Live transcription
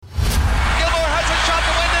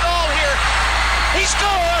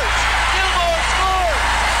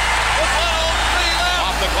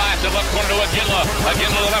to left corner to Aginla.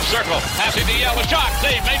 Aginla to the left circle. Passing to Yell. A shot.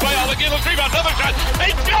 Save made by Yell. Aginla's rebound. Another shot.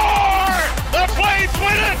 They score! The Flames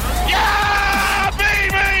win it! Yeah,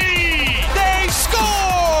 baby! They score!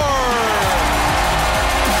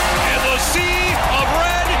 And the sea of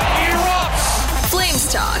red erupts. Flames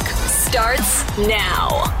Talk starts now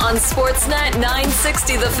on Sportsnet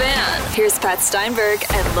 960 The Fan. Here's Pat Steinberg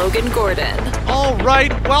and Logan Gordon. All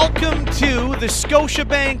right, welcome to the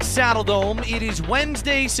Scotiabank Saddledome. It is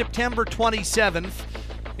Wednesday, September 27th,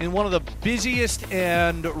 in one of the busiest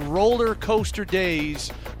and roller coaster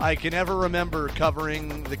days I can ever remember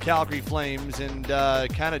covering the Calgary Flames, and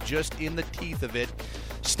kind of just in the teeth of it.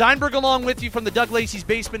 Steinberg along with you from the Doug Lacey's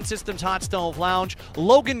Basement Systems Hot Stove Lounge.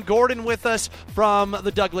 Logan Gordon with us from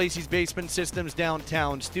the Doug Lacey's Basement Systems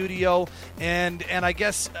downtown studio. And I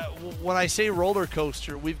guess when I say roller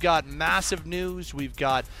coaster, we've got massive news. We've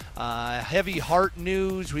got heavy heart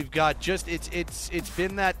news. We've got just it's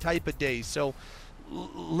been that type of day. So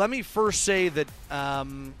let me first say that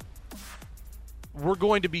we're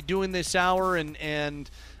going to be doing this hour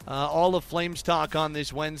and all of Flames Talk on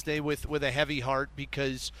this Wednesday with a heavy heart,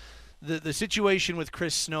 because the situation with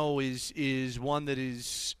Chris Snow is one that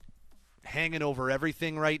is hanging over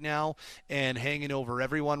everything right now and hanging over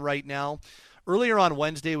everyone right now. Earlier on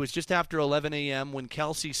Wednesday, it was just after 11 a.m. when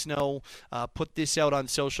Kelsey Snow put this out on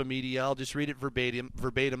social media. I'll just read it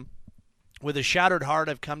verbatim. With a shattered heart,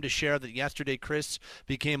 I've come to share that yesterday Chris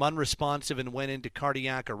became unresponsive and went into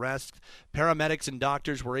cardiac arrest. Paramedics and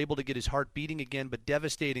doctors were able to get his heart beating again, but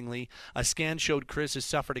devastatingly, a scan showed Chris has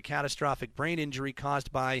suffered a catastrophic brain injury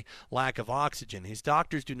caused by lack of oxygen. His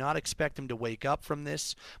doctors do not expect him to wake up from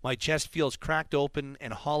this. My chest feels cracked open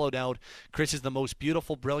and hollowed out. Chris is the most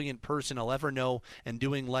beautiful, brilliant person I'll ever know, and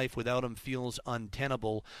doing life without him feels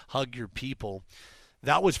untenable. Hug your people.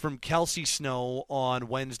 That was from Kelsey Snow on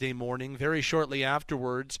Wednesday morning. Very shortly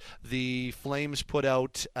afterwards, the Flames put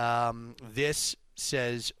out this,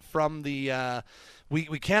 says, from the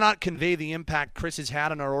we cannot convey the impact Chris has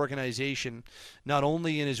had on our organization, not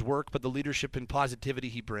only in his work, but the leadership and positivity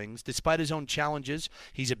he brings. Despite his own challenges,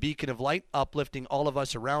 he's a beacon of light, uplifting all of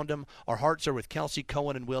us around him. Our hearts are with Kelsey,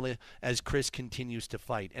 Cohen, and Willie as Chris continues to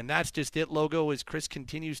fight. And that's just it, Logo, as Chris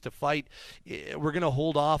continues to fight. We're going to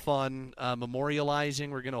hold off on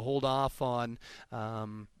memorializing. We're going to hold off on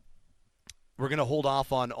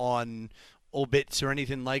obits or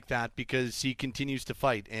anything like that, because he continues to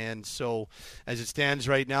fight. And so as it stands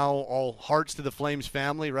right now, all hearts to the Flames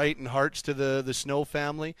family, right, and hearts to the Snow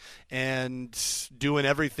family, and doing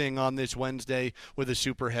everything on this Wednesday with a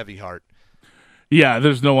super heavy heart. Yeah,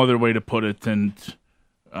 there's no other way to put it. And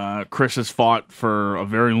Chris has fought for a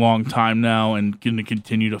very long time now and going to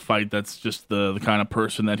continue to fight. That's just the kind of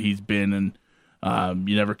person that he's been, and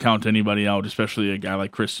you never count anybody out, especially a guy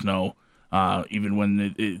like Chris Snow. Even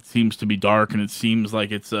when it seems to be dark and it seems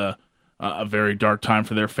like it's a very dark time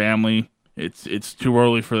for their family, it's too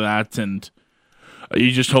early for that, and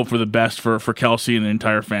you just hope for the best for Kelsey and the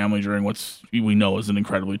entire family during what's we know is an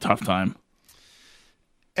incredibly tough time.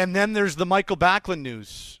 And then there's the Mikael Backlund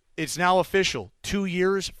news. It's now official. 2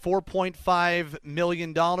 years, $4.5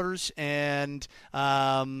 million, and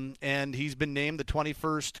he's been named the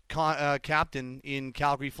 21st captain in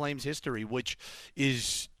Calgary Flames history, which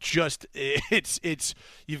is just it's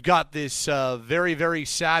you've got this very, very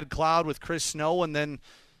sad cloud with Chris Snow, and then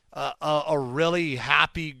a really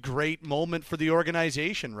happy, great moment for the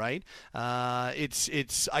organization, right?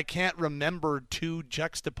 It's I can't remember two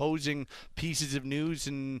juxtaposing pieces of news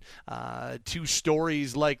and two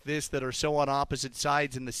stories like this that are so on opposite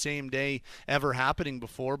sides in the same day ever happening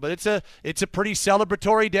before. But it's a pretty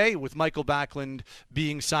celebratory day with Mikael Backlund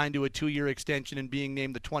being signed to a 2-year extension and being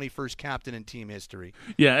named the 21st captain in team history.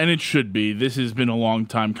 Yeah, and it should be. This has been a long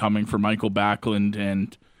time coming for Mikael Backlund,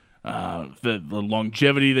 and the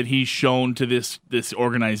longevity that he's shown to this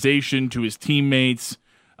organization, to his teammates,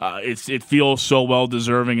 it feels so well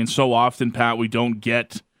deserving. And so often, Pat, we don't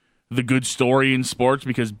get the good story in sports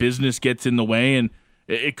because business gets in the way. And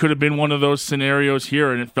it could have been one of those scenarios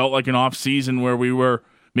here, and it felt like an off season where we were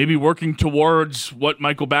maybe working towards what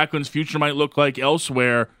Mikael Backlund's future might look like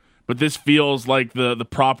elsewhere. But this feels like the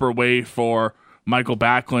proper way for Mikael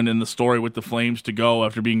Backlund and the story with the Flames to go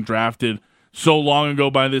after being drafted so long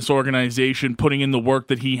ago by this organization, putting in the work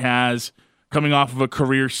that he has, coming off of a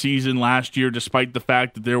career season last year, despite the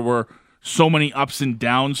fact that there were so many ups and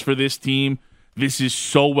downs for this team. This is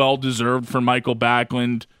so well-deserved for Mikael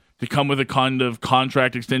Backlund to come with a kind of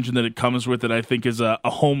contract extension that it comes with that I think is a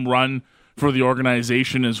home run for the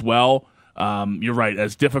organization as well. You're right,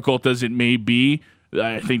 as difficult as it may be,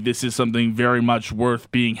 I think this is something very much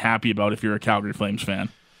worth being happy about if you're a Calgary Flames fan.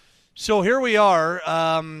 So here we are.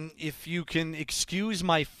 If you can excuse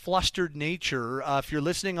my flustered nature, if you're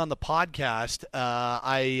listening on the podcast,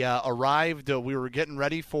 I arrived. We were getting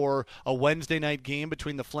ready for a Wednesday night game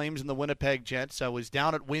between the Flames and the Winnipeg Jets. I was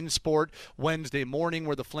down at Winsport Wednesday morning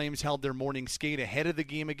where the Flames held their morning skate ahead of the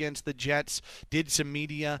game against the Jets, did some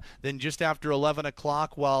media. Then just after 11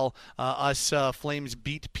 o'clock, while us Flames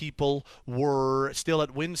beat people were still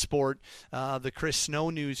at Winsport, the Chris Snow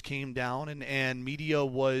news came down, and media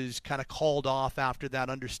was kind of called off after that,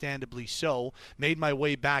 understandably so. Made my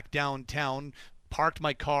way back downtown, parked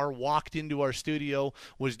my car, walked into our studio,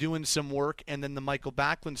 was doing some work, and then the Mikael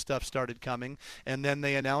Backlund stuff started coming. And then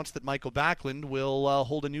they announced that Mikael Backlund will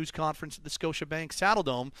hold a news conference at the Scotiabank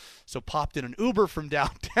Saddledome. So popped in an Uber from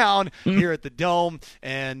downtown here at the Dome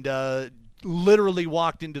and literally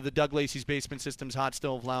walked into the Doug Lacey's Basement Systems Hot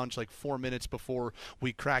Stove Lounge like 4 minutes before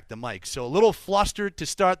we cracked the mic. So a little flustered to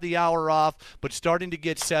start the hour off, but starting to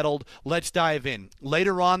get settled. Let's dive in.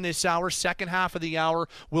 Later on this hour, second half of the hour,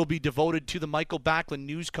 will be devoted to the Mikael Backlund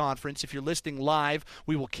news conference. If you're listening live,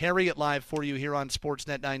 we will carry it live for you here on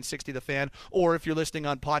Sportsnet 960 The Fan, or if you're listening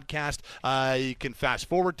on podcast, you can fast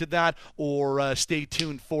forward to that or stay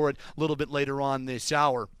tuned for it a little bit later on this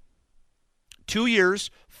hour. 2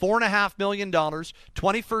 years, $4.5 million,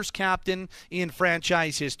 21st captain in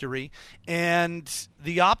franchise history, and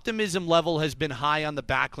the optimism level has been high on the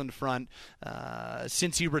Backlund front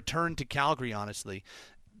since he returned to Calgary, honestly.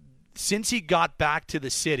 Since he got back to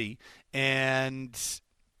the city and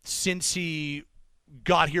since he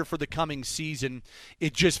got here for the coming season,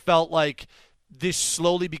 it just felt like this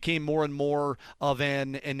slowly became more and more of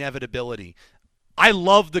an inevitability. I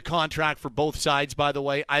love the contract for both sides, by the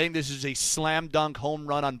way. I think this is a slam dunk home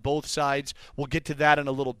run on both sides. We'll get to that in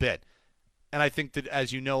a little bit. And I think that,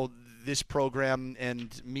 as you know, this program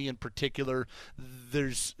and me in particular,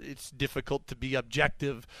 it's difficult to be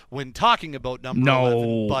objective when talking about number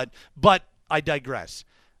 11. But I digress.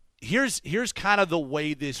 Here's kind of the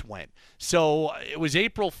way this went. So it was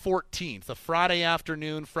April 14th, a Friday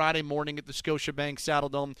afternoon, Friday morning at the Scotiabank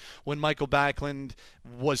Saddledome when Mikael Backlund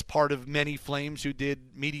was part of many Flames who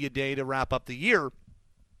did media day to wrap up the year.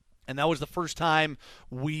 And that was the first time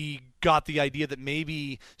we got the idea that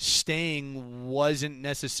maybe staying wasn't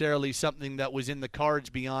necessarily something that was in the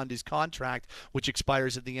cards beyond his contract, which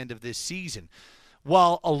expires at the end of this season.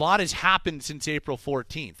 Well, a lot has happened since April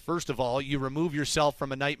 14th. First of all, you remove yourself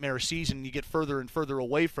from a nightmare season, you get further and further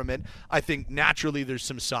away from it. I think naturally there's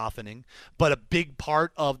some softening, but a big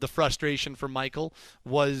part of the frustration for Mikael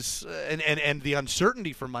was, and the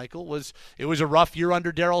uncertainty for Mikael was, it was a rough year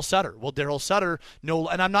under Daryl Sutter. Well, Daryl Sutter,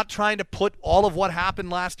 and I'm not trying to put all of what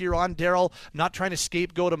happened last year on Daryl, not trying to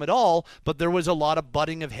scapegoat him at all, but there was a lot of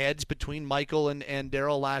butting of heads between Mikael and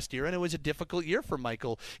Daryl last year, and it was a difficult year for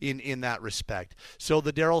Mikael in that respect. So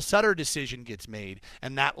the Daryl Sutter decision gets made,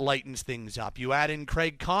 and that lightens things up. You add in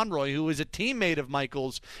Craig Conroy, who is a teammate of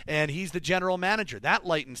Michael's, and he's the general manager. That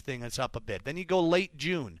lightens things up a bit. Then you go late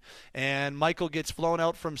June, and Mikael gets flown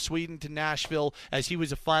out from Sweden to Nashville as he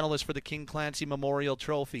was a finalist for the King Clancy Memorial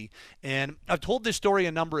Trophy. And I've told this story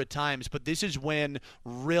a number of times, but this is when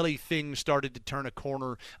really things started to turn a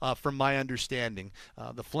corner from my understanding.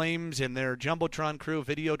 The Flames and their Jumbotron crew,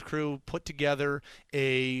 video crew, put together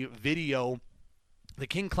a video. The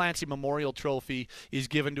King Clancy Memorial Trophy is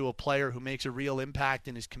given to a player who makes a real impact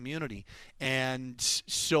in his community. And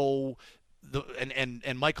so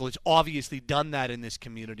and Mikael has obviously done that in this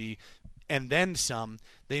community and then some.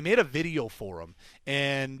 They made a video for him,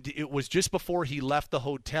 and it was just before he left the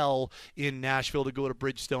hotel in Nashville to go to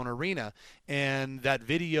Bridgestone Arena. And that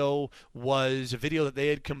video was a video that they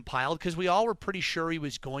had compiled because we all were pretty sure he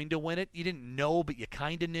was going to win it. You didn't know, but you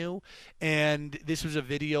kind of knew. And this was a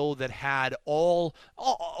video that had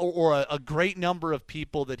a great number of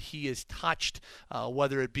people that he has touched,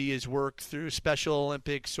 whether it be his work through Special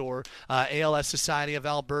Olympics or ALS Society of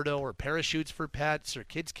Alberta or Parachutes for Pets or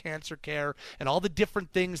Kids Cancer Care, and all the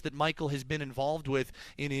different things that Mikael has been involved with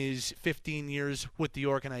in his 15 years with the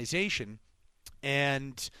organization.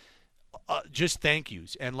 And just thank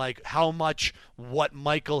yous, and like how much what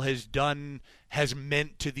Mikael has done has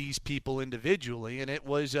meant to these people individually. And it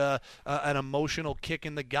was an emotional kick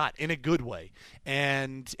in the gut in a good way,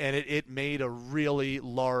 and it made a really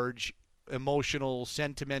large emotional,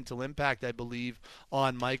 sentimental impact, I believe,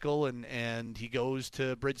 on Mikael, and he goes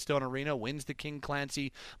to Bridgestone Arena, wins the King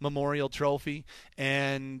Clancy Memorial Trophy,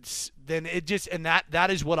 and then it just, and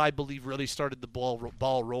that is what I believe really started the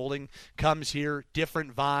ball rolling. Comes here,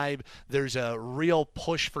 different vibe. There's a real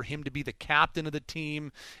push for him to be the captain of the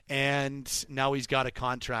team, and now he's got a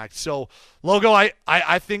contract. So, Logo,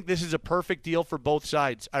 I think this is a perfect deal for both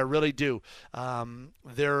sides. I really do.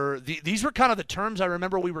 These were kind of the terms I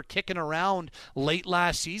remember we were kicking around late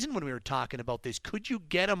last season when we were talking about this. Could you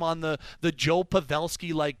get him on the Joe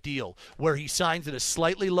Pavelski-like deal where he signs at a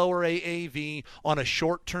slightly lower AAV on a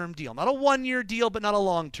short-term deal? Not a one-year deal, but not a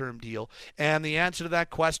long-term deal. And the answer to that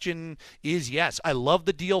question is yes. I love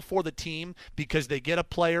the deal for the team because they get a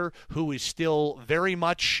player who is still very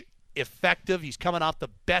much effective. He's coming off the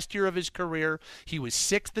best year of his career. He was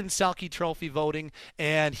 6th in Selke Trophy voting,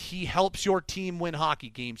 and he helps your team win hockey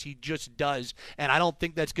games. He just does, and I don't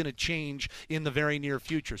think that's going to change in the very near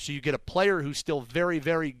future. So you get a player who's still very,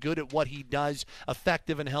 very good at what he does,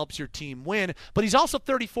 effective, and helps your team win, but he's also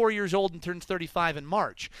 34 years old and turns 35 in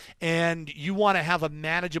March, and you want to have a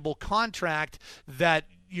manageable contract that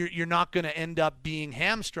you're not going to end up being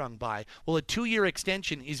hamstrung by. Well, a 2-year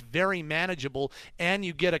extension is very manageable, and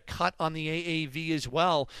you get a cut on the AAV as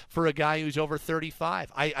well for a guy who's over 35.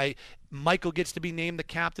 Michael gets to be named the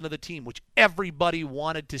captain of the team, which everybody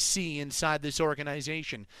wanted to see inside this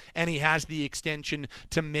organization, and he has the extension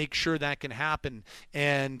to make sure that can happen.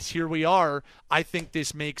 And here we are. I think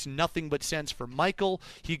this makes nothing but sense for Michael.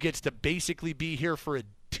 He gets to basically be here for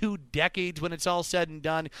 2 decades when it's all said and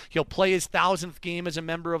done. He'll play his 1,000th game as a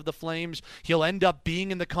member of the Flames. He'll end up being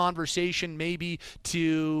in the conversation maybe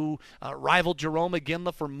to rival Jarome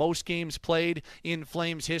Iginla for most games played in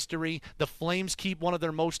Flames history. The Flames keep one of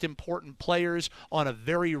their most important players on a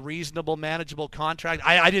very reasonable, manageable contract.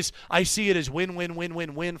 I see it as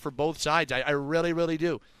win-win-win-win-win for both sides. I really, really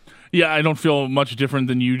do. Yeah, I don't feel much different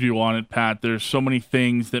than you do on it, Pat. There's so many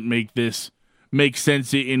things that make this make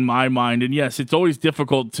sense in my mind. And yes, it's always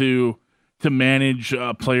difficult to manage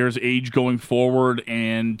players' age going forward.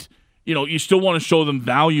 And, you still want to show them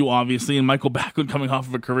value, obviously. And Michael Backlund, coming off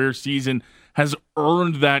of a career season, has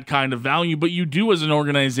earned that kind of value. But you do, as an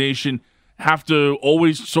organization, have to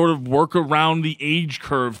always sort of work around the age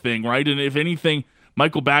curve thing, right? And if anything,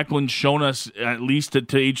 Michael Backlund's shown us, at least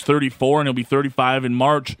to age 34, and he'll be 35 in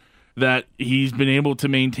March, that he's been able to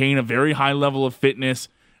maintain a very high level of fitness.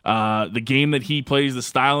 The game that he plays, the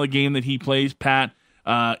style of game that he plays, Pat,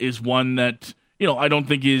 is one that, I don't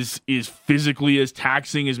think is physically as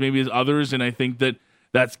taxing as maybe as others, and I think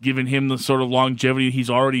that's given him the sort of longevity he's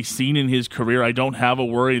already seen in his career. I don't have a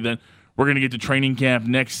worry that we're going to get to training camp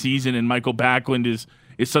next season and Michael Backlund is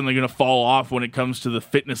suddenly going to fall off when it comes to the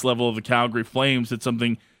fitness level of the Calgary Flames. It's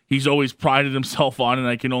something he's always prided himself on, and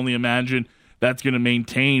I can only imagine that's going to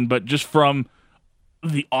maintain. But just from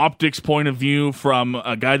the optics point of view, from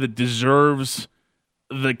a guy that deserves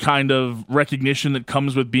the kind of recognition that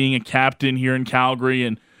comes with being a captain here in Calgary,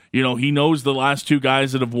 and he knows the last 2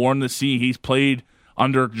 guys that have worn the C. He's played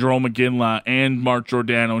under Jarome Iginla and Mark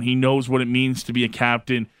Giordano, and he knows what it means to be a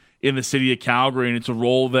captain in the city of Calgary, and it's a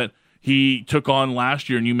role that he took on last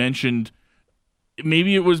year. And you mentioned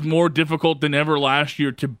maybe it was more difficult than ever last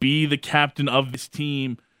year to be the captain of this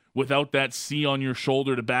team without that C on your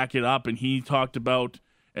shoulder to back it up. And he talked about,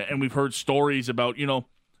 and we've heard stories about,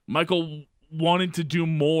 Michael wanted to do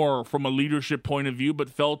more from a leadership point of view, but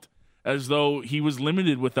felt as though he was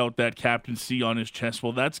limited without that captain C on his chest.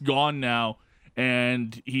 Well, that's gone now,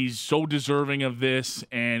 and he's so deserving of this,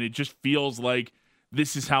 and it just feels like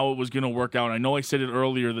this is how it was going to work out. I know I said it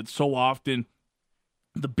earlier that so often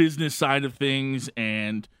the business side of things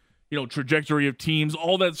and, trajectory of teams,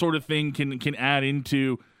 all that sort of thing can add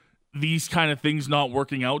into these kind of things not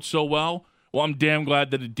working out so well. Well, I'm damn glad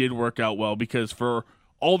that it did work out well, because for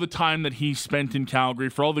all the time that he spent in Calgary,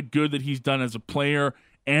 for all the good that he's done as a player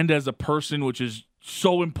and as a person, which is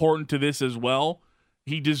so important to this as well,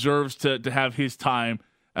 he deserves to have his time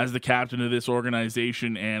as the captain of this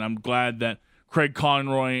organization. And I'm glad that Craig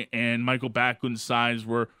Conroy and Michael Backlund's sides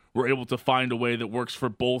were able to find a way that works for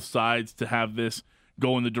both sides to have this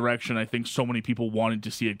go in the direction I think so many people wanted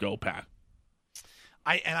to see it go, Pat.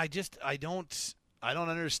 I don't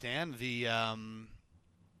understand the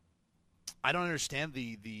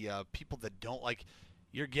people that don't like.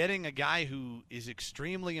 You're getting a guy who is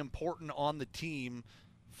extremely important on the team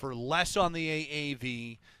for less on the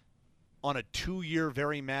AAV on a 2-year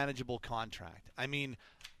very manageable contract. I mean,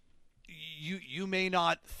 you may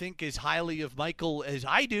not think as highly of Michael as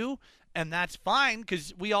I do, and that's fine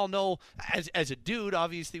because we all know, as a dude,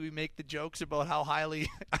 obviously we make the jokes about how highly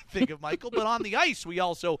I think of Michael, but on the ice we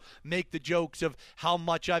also make the jokes of how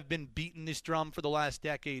much I've been beating this drum for the last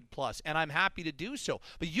decade plus, and I'm happy to do so.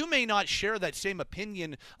 But you may not share that same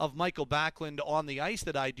opinion of Mikael Backlund on the ice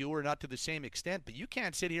that I do, or not to the same extent, but you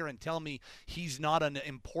can't sit here and tell me he's not an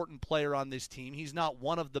important player on this team. He's not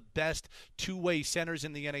one of the best two-way centers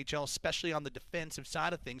in the NHL, especially on the defensive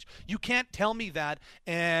side of things. You can't tell me that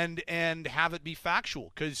and have it be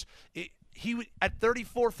factual, because he, at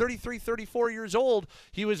 34 years old,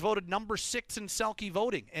 he was voted number 6 in Selke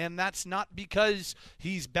voting, and that's not because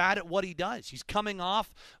he's bad at what he does. He's coming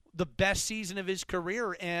off the best season of his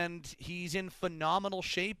career, and he's in phenomenal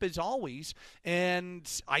shape as always, and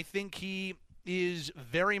I think he is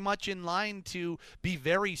very much in line to be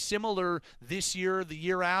very similar this year, the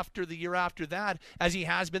year after that, as he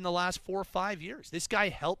has been the last 4 or 5 years. This guy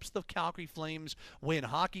helps the Calgary Flames win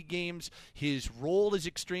hockey games. His role is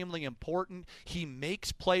extremely important. He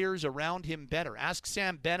makes players around him better. Ask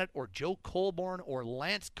Sam Bennett or Joe Colborne or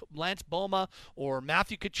Lance Boma or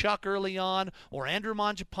Matthew Tkachuk early on or Andrew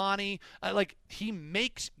Mangiapane. He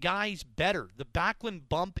makes guys better. The Backlund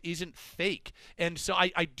bump isn't fake. And so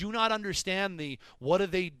I do not understand the what are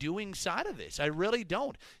they doing side of this. I really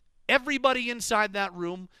don't. Everybody inside that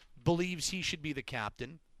room believes he should be the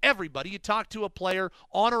captain. Everybody. You talk to a player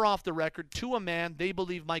on or off the record, to a man, they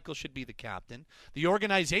believe Michael should be the captain. The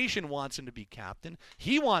organization wants him to be captain.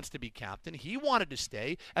 He wants to be captain. He wanted to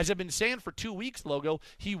stay. As I've been saying for 2 weeks, Logo,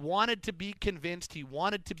 he wanted to be convinced. He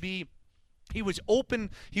wanted to be He was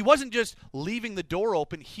open. He wasn't just leaving the door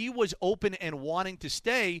open. He was open and wanting to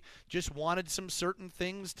stay, just wanted some certain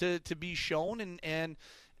things to be shown, and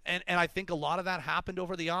I think a lot of that happened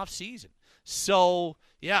over the offseason. So,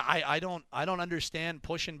 yeah, I don't understand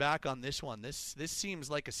pushing back on this one. This seems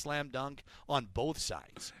like a slam dunk on both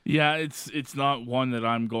sides. Yeah, it's not one that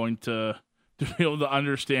I'm going to be able to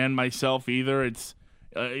understand myself either. It's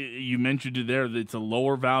you mentioned it there, that it's a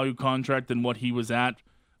lower value contract than what he was at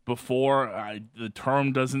before. The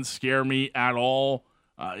term doesn't scare me at all.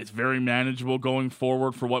 It's very manageable going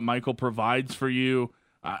forward for what Michael provides for you.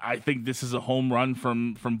 I think this is a home run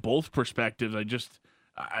from both perspectives. You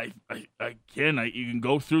can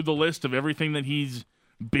go through the list of everything that he's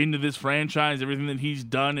been to this franchise, everything that he's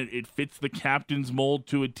done. It fits the captain's mold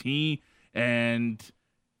to a T, and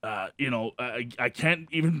I can't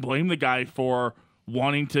even blame the guy for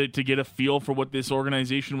wanting to get a feel for what this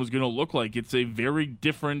organization was going to look like. It's a very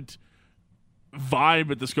different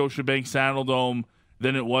vibe at the Scotiabank Saddledome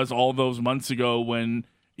than it was all those months ago when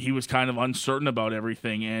he was kind of uncertain about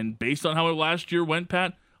everything. And based on how last year went,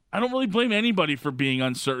 Pat, I don't really blame anybody for being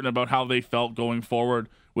uncertain about how they felt going forward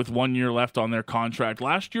with 1 year left on their contract.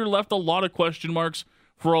 Last year left a lot of question marks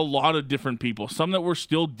for a lot of different people, some that we're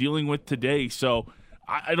still dealing with today. So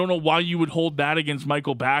I don't know why you would hold that against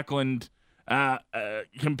Mikael Backlund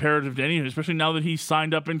comparative to anything, especially now that he's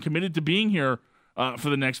signed up and committed to being here for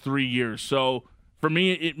the next 3 years. So for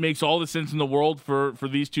me, it makes all the sense in the world for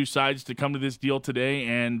these two sides to come to this deal today,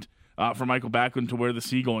 and for Mikael Backlund to wear the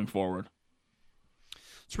C going forward.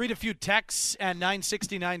 Let's read a few texts at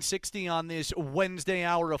 960 on this Wednesday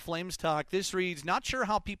hour of Flames Talk. This reads, not sure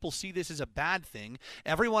how people see this as a bad thing.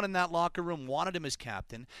 Everyone in that locker room wanted him as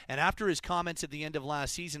captain, and after his comments at the end of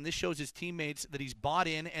last season, this shows his teammates that he's bought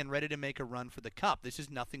in and ready to make a run for the cup. This is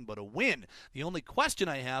nothing but a win. The only question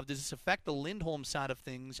I have, does this affect the Lindholm side of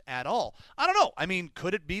things at all? I don't know. I mean,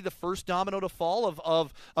 could it be the first domino to fall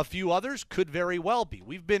of a few others? Could very well be.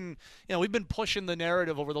 We've been pushing the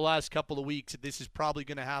narrative over the last couple of weeks that this is probably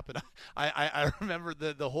going to happen. I remember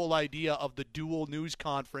the whole idea of the dual news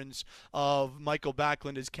conference of Mikael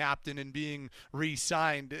Backlund as captain and being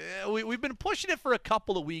re-signed. We've been pushing it for a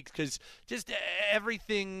couple of weeks because just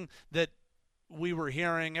everything that we were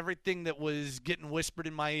hearing, everything that was getting whispered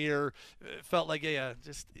in my ear felt like,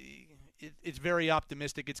 it's very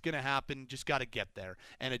optimistic. It's going to happen. Just got to get there,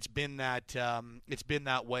 and it's been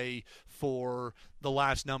that way for the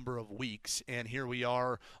last number of weeks. And here we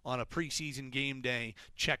are on a preseason game day.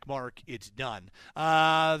 Check mark. It's done.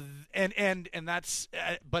 And that's.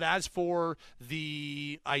 But as for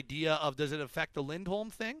the idea of does it affect the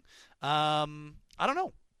Lindholm thing, I don't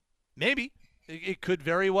know. Maybe. It could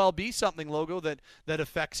very well be something, Logo, that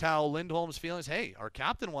affects how Lindholm's feelings. Hey, our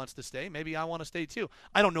captain wants to stay. Maybe I want to stay too.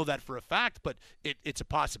 I don't know that for a fact, but it's a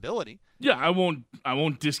possibility. Yeah, I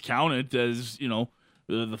won't discount it as,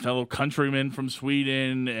 the fellow countryman from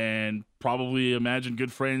Sweden and probably imagine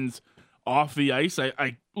good friends off the ice.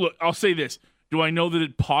 Look, I'll say this. Do I know that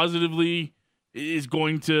it positively is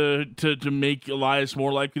going to make Elias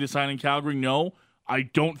more likely to sign in Calgary? No. I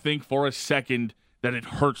don't think for a second that it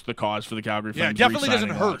hurts the cause for the Calgary Flames. Yeah, definitely doesn't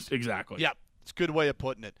hurt. Exactly. Yeah, it's a good way of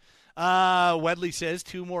putting it. Wedley says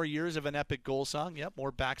 2 more years of an epic goal song. Yep,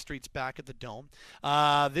 more Backstreet's back at the Dome.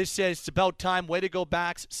 This says it's about time. Way to go,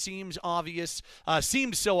 Backs. Seems obvious.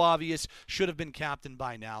 Seems so obvious. Should have been captain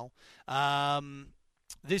by now.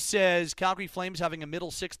 This says Calgary Flames having a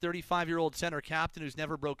middle 35-year-old center captain who's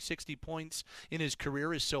never broke 60 points in his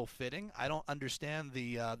career is so fitting. I don't understand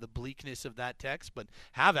the bleakness of that text, but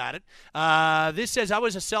have at it. This says I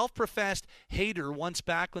was a self-professed hater once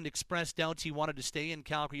Backlund expressed doubts he wanted to stay in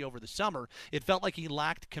Calgary over the summer. It felt like he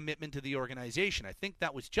lacked commitment to the organization. I think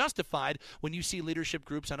that was justified when you see leadership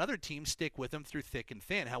groups on other teams stick with him through thick and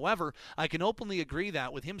thin. However, I can openly agree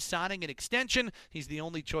that with him signing an extension, he's the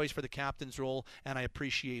only choice for the captain's role, and I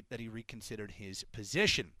appreciate that he reconsidered his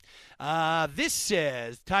position. This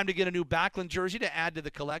says, time to get a new Backlund jersey to add to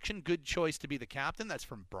the collection. Good choice to be the captain. That's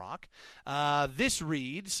from Brock. This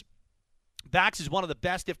reads, Bax is one of the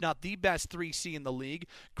best, if not the best, 3C in the league.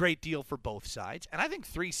 Great deal for both sides. And I think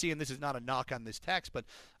 3C, and this is not a knock on this text, but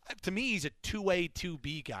to me, he's a 2A,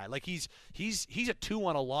 2B guy. Like, he's a 2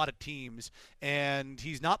 on a lot of teams, and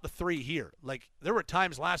he's not the 3 here. Like, there were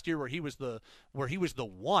times last year where he was the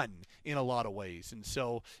 1 in a lot of ways. And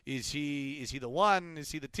so is he the 1?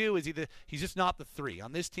 Is he the 2? He's just not the 3.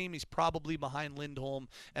 On this team, he's probably behind Lindholm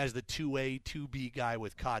as the 2A, 2B guy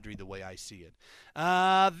with Kadri, the way I see it.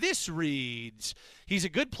 This reads, he's a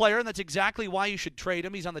good player, and that's exactly why you should trade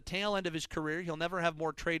him. He's on the tail end of his career. He'll never have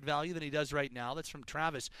more trade value than he does right now. That's from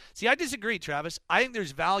Travis. See, I disagree, Travis. I think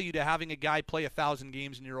there's value to having a guy play 1,000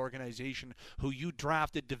 games in your organization who you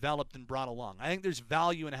drafted, developed, and brought along. I think there's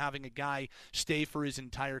value in having a guy stay for his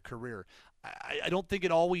entire career. I don't think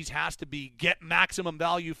it always has to be get maximum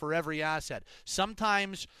value for every asset.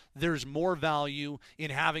 Sometimes there's more value in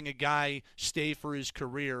having a guy stay for his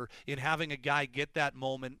career, in having a guy get that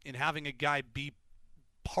moment, in having a guy be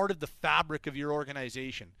part of the fabric of your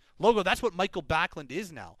organization. Logo, that's what Mikael Backlund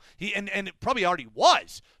is now. And it probably already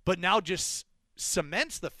was, but now just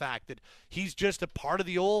cements the fact that he's just a part of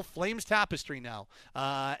the old Flames tapestry now.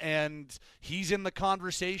 And he's in the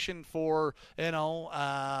conversation for,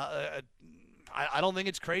 I don't think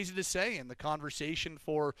it's crazy to say, in the conversation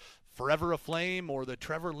for forever a Flame or the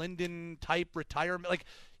Trevor Linden type retirement. Like,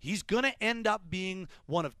 he's going to end up being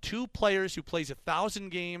one of 2 players who plays 1,000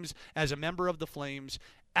 games as a member of the Flames.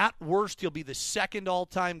 At worst, he'll be the 2nd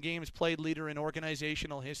all-time games played leader in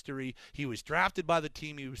organizational history. He was drafted by the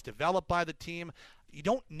team. He was developed by the team. You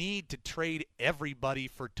don't need to trade everybody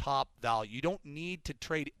for top value. You don't need to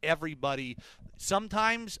trade everybody.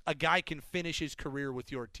 Sometimes a guy can finish his career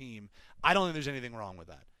with your team. I don't think there's anything wrong with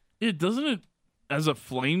that. Doesn't it, as a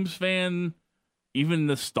Flames fan, even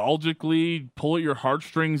nostalgically pull at your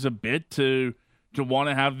heartstrings a bit to want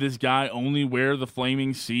to have this guy only wear the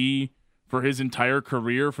Flaming C for his entire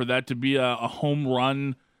career, for that to be a home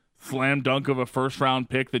run slam dunk of a first-round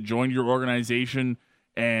pick that joined your organization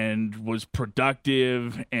and was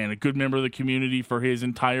productive and a good member of the community for his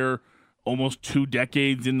entire almost 2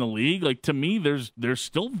 decades in the league? Like, to me, there's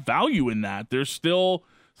still value in that. There's still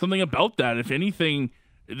something about that. If anything,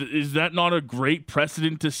 is that not a great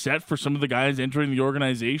precedent to set for some of the guys entering the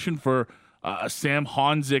organization, for a Sam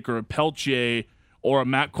Honzik or a Peltier or a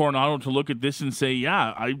Matt Coronado to look at this and say,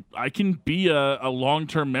 yeah, I can be a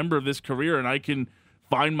long-term member of this career, and I can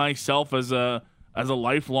find myself as a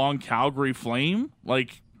lifelong Calgary Flame?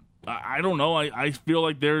 Like, I don't know. I feel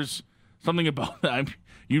like there's something about that.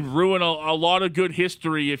 You'd ruin a lot of good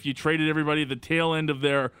history if you traded everybody at the tail end of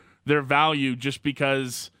their value just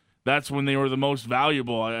because that's when they were the most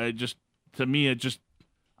valuable. I don't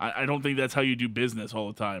think that's how you do business all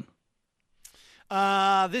the time.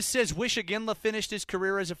 This says, wish Iginla finished his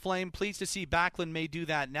career as a Flame. Pleased to see Backlund may do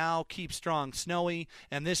that now. Keep strong, Snowy.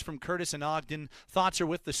 And this from Curtis and Ogden. Thoughts are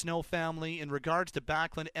with the Snow family. In regards to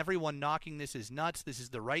Backlund, everyone knocking this is nuts. This is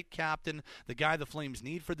the right captain, the guy the Flames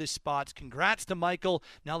need for this spot. Congrats to Michael.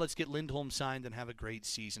 Now let's get Lindholm signed and have a great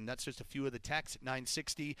season. That's just a few of the texts at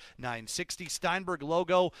 960. Steinberg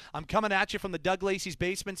Logo. I'm coming at you from the Doug Lacey's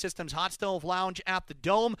Basement Systems Hot Stove Lounge at the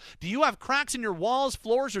Dome. Do you have cracks in your walls,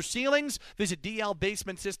 floors, or ceilings? Visit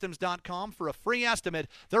DLBasementSystems.com for a free estimate.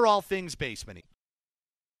 They're all things basement-y.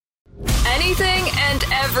 Anything and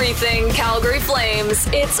everything Calgary Flames.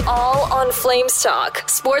 It's all on Flames Talk.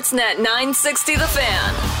 Sportsnet 960 The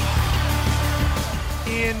Fan.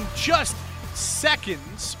 In just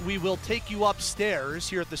seconds, we will take you upstairs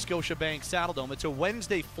here at the Scotiabank Saddledome. It's a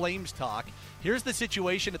Wednesday Flames Talk. Here's the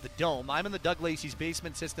situation at the Dome. I'm in the Doug Lacey's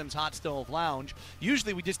Basement Systems Hot Stove Lounge.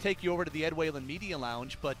 Usually we just take you over to the Ed Whalen Media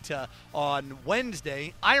Lounge, but on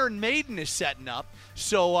Wednesday, Iron Maiden is setting up.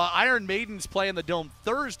 So Iron Maiden's playing the Dome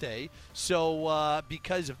Thursday. So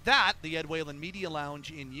because of that, the Ed Whalen Media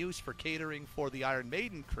Lounge in use for catering for the Iron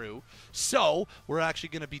Maiden crew. So we're actually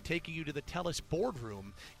going to be taking you to the TELUS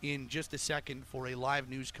boardroom in just a second for a live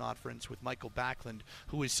news conference with Mikael Backlund,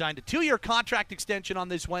 who has signed a 2-year contract extension on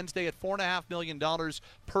this Wednesday at $4.5 million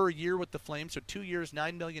per year with the Flames, so 2 years,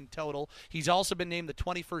 $9 million total. He's also been named the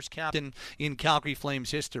 21st captain in Calgary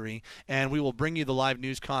Flames history, and we will bring you the live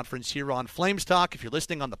news conference here on Flames Talk. If you're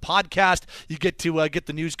listening on the podcast, you get to get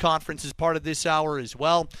the news conference as part of this hour as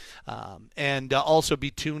well, and also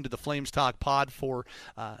be tuned to the Flames Talk pod for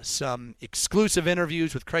some exclusive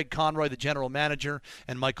interviews with Craig Conroy, the general manager,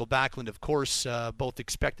 and Mikael Backlund, of course, both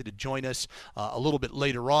expected to join us a little bit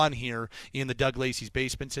later on here in the Doug Lacey's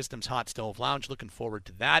Basement Systems Hot Stove Lounge. Looking forward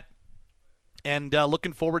to that. And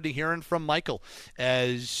looking forward to hearing from Mikael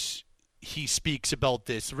as he speaks about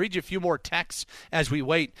this. I'll read you a few more texts as we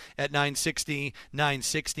wait at 960.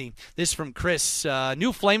 This from Chris,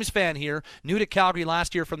 new Flames fan here, new to Calgary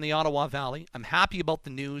last year from the Ottawa Valley. I'm happy about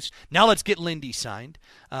the news. Now let's get Lindy signed.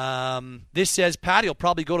 This says Patty will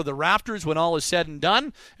probably go to the rafters when all is said and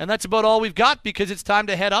done, and that's about all we've got because it's time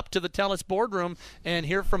to head up to the TELUS boardroom and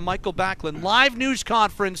hear from Mikael Backlund. Live news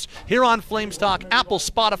conference here on Flames Talk, Apple,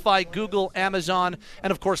 Spotify, Google, Amazon,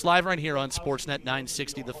 and of course live right here on Sportsnet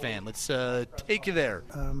 960 The Fan. Let's take you there.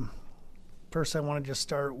 First, I want to just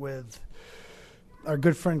start with our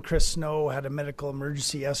good friend Chris Snow had a medical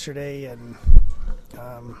emergency yesterday, and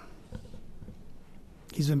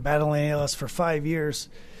he's been battling ALS for 5 years,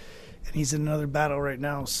 and he's in another battle right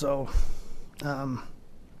now. So,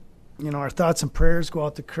 our thoughts and prayers go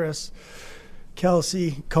out to Chris,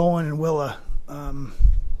 Kelsey, Cohen, and Willa.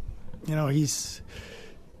 He's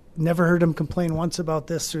never heard him complain once about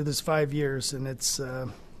this through this 5 years, and it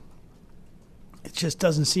just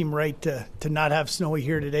doesn't seem right to not have Snowy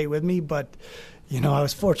here today with me. But, I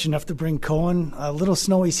was fortunate enough to bring Cohen. Little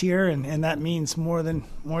Snowy's here, and that means more than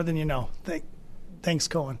you know. Thanks,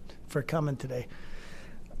 Cohen, for coming today.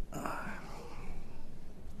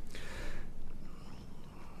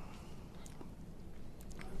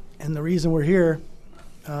 And the reason we're here,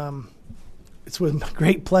 it's with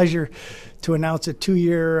great pleasure to announce a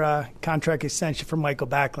 2-year contract extension for Mikael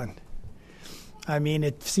Backlund. I mean,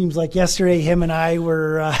 it seems like yesterday him and I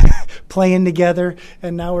were playing together,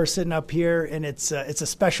 and now we're sitting up here, and it's a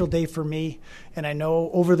special day for me. And I know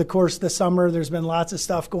over the course of the summer there's been lots of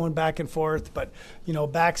stuff going back and forth, but,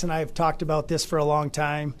 Bax and I have talked about this for a long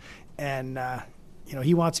time, and,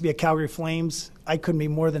 he wants to be a Calgary Flames. I couldn't be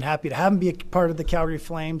more than happy to have him be a part of the Calgary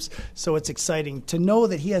Flames, so it's exciting to know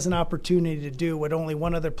that he has an opportunity to do what only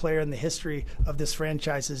one other player in the history of this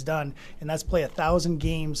franchise has done, and that's play 1,000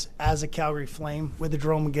 games as a Calgary Flame with the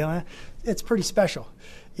Jerome McGinley. It's pretty special.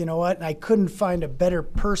 You know what? And I couldn't find a better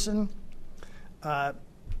person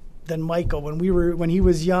than Michael. When he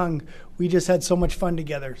was young, we just had so much fun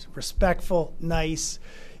together. Respectful, nice,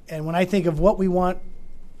 and when I think of what we want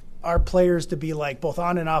our players to be like, both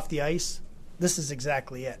on and off the ice, this is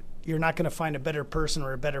exactly it. You're not going to find a better person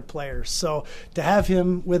or a better player. So to have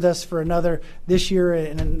him with us for this year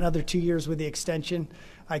and another 2 years with the extension,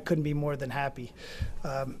 I couldn't be more than happy.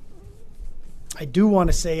 I do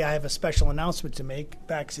want to say I have a special announcement to make.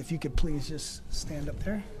 Bax, if you could please just stand up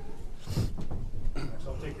there. So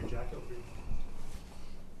I'll take your jacket over.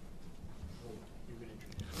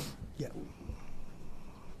 Yeah.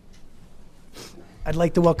 I'd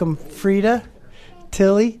like to welcome Frida,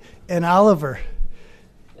 Tilly, and Oliver.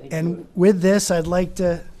 And with this, I'd like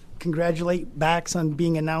to congratulate Bax on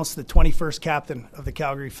being announced the 21st captain of the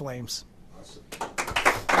Calgary Flames. Awesome.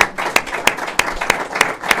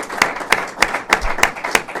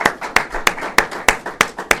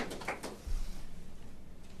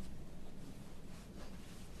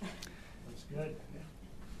 That's good.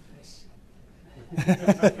 Nice.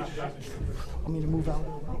 Want me to move out?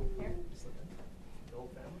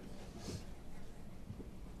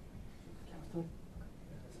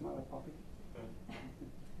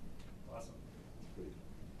 Awesome.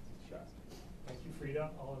 Thank you, Frida,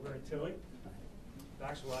 Oliver, and Tilly.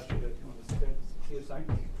 Max will ask you to come on the stand. See a sign.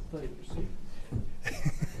 Take your seat.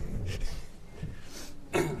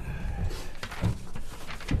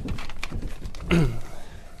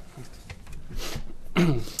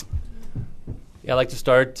 Yeah, I'd like to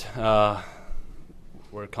start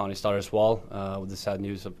where Connie started as well, with the sad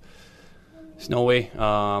news of Snowy.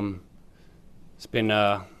 It's been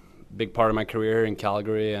big part of my career here in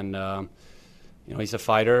Calgary, and he's a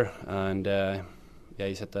fighter, and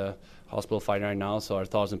he's at the hospital fighting right now. So our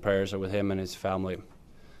thoughts and prayers are with him and his family.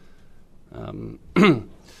 And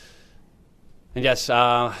yes,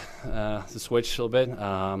 to switch a little bit,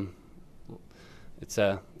 it's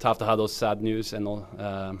tough to have those sad news and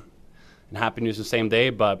happy news the same day.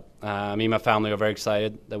 But me and my family are very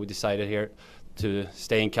excited that we decided here to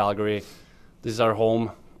stay in Calgary. This is our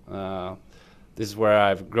home. This is where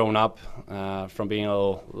I've grown up, from being a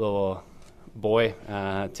little boy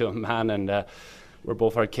to a man, and where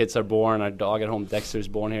both our kids are born. Our dog at home, Dexter, is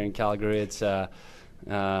born here in Calgary. It's a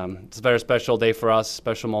very special day for us,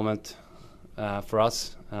 special moment for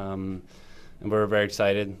us, and we're very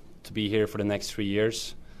excited to be here for the next 3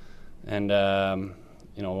 years. And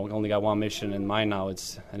we only got one mission in mind now.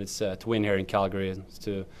 It's to win here in Calgary. It's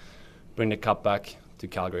to bring the cup back to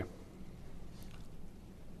Calgary.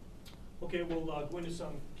 Okay, we'll go into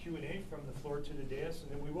some Q&A from the floor to the dais,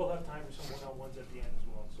 and then we will have time for some one-on-ones at the end as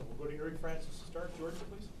well. So we'll go to Eric Francis to start. Georgia,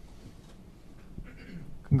 please.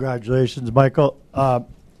 Congratulations, Michael. What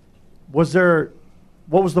was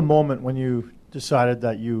the moment when you decided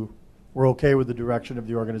that you were okay with the direction of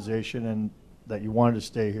the organization and that you wanted to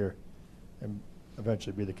stay here and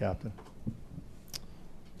eventually be the captain?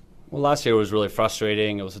 Well, last year was really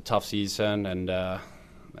frustrating. It was a tough season, and I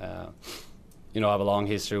have a long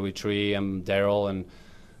history with Tree and Daryl, and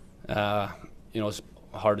it's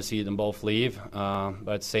hard to see them both leave. But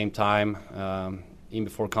at the same time, even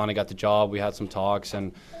before Connie got the job, we had some talks,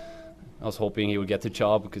 and I was hoping he would get the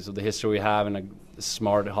job because of the history we have and the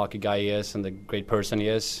smart hockey guy he is and the great person he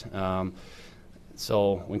is.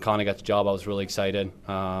 So when Connie got the job, I was really excited,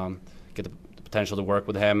 get the potential to work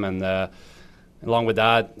with him, and along with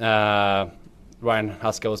that, Ryan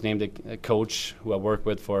Huska was named a coach who I worked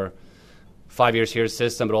with for 5 years here at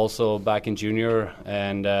System, but also back in junior,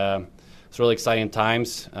 and it's really exciting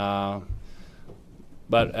times. But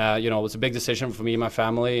it was a big decision for me and my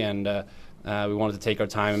family, and we wanted to take our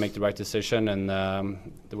time and make the right decision. And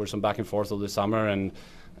there were some back and forth over the summer, and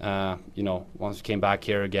once we came back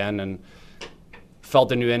here again and felt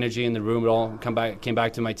the new energy in the room, it all came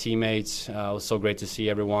back to my teammates. It was so great to see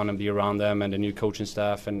everyone and be around them, and the new coaching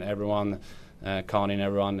staff and everyone, Connie and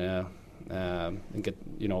everyone, and get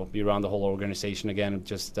be around the whole organization again. It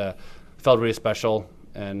just felt really special,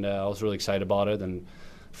 and I was really excited about it, and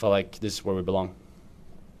felt like this is where we belong.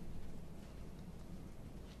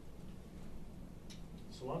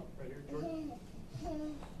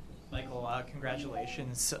 Michael,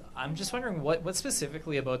 congratulations. I'm just wondering what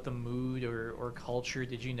specifically about the mood or culture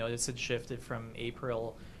did you notice had shifted from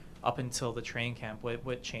April up until the training camp?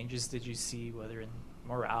 What changes did you see, whether in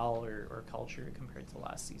morale or culture compared to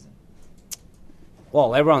last season?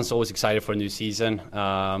 Well, everyone's always excited for a new season,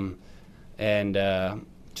 and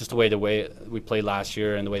just the way we played last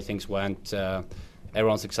year and the way things went,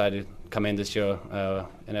 everyone's excited to come in this year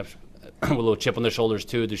and have a little chip on their shoulders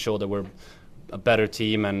too, to show that we're a better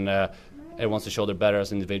team, and everyone wants to show they're better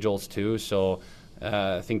as individuals too. So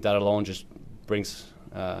I think that alone just brings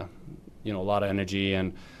a lot of energy,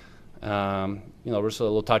 and there's a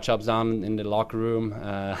little touch-ups down in the locker room,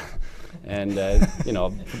 and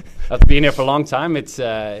after being here for a long time, it's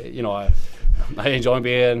I enjoy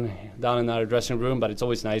being down in our dressing room, but it's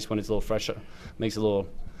always nice when it's a little fresher, makes it a little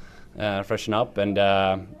freshen up, and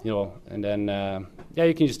and then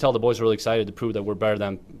you can just tell the boys are really excited to prove that we're better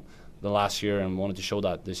than last year, and wanted to show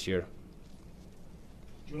that this year.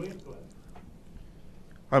 Julian, go ahead.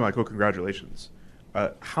 Hi, Michael. Congratulations.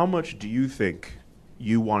 How much do you think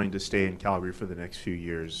you wanting to stay in Calgary for the next few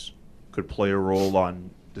years could play a role on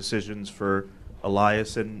decisions for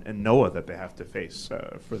Elias and Noah that they have to face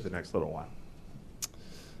for the next little while?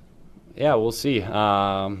 Yeah, we'll see.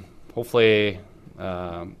 Hopefully,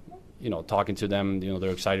 talking to them, they're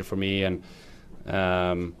excited for me, and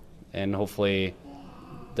hopefully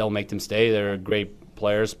they'll make them stay. They're great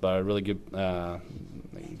players, but really good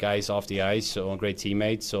guys off the ice, so great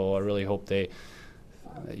teammates. So I really hope they,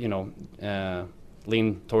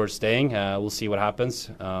 lean towards staying. We'll see what happens,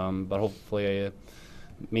 but hopefully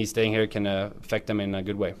me staying here can affect them in a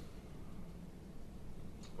good way.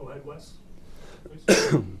 Go ahead, Wes.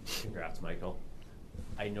 Congrats, Michael.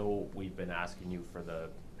 I know we've been asking you for the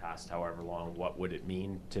past however long, what would it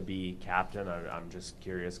mean to be captain? I'm just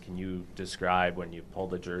curious, can you describe when you pull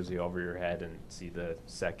the jersey over your head and see the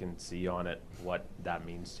second C on it, what that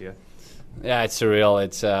means to you? Yeah, it's surreal.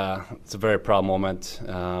 It's a very proud moment.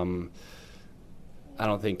 I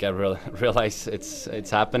don't think I realized it's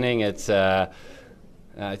happening. It's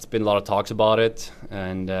been a lot of talks about it,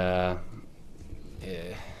 and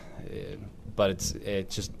but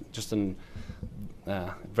it's just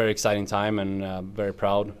very exciting time, and very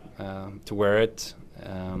proud to wear it.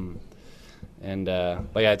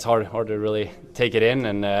 But yeah, it's hard to really take it in,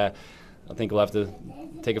 and I think we'll have to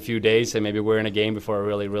take a few days and maybe we're in a game before I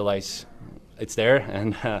really realize it's there.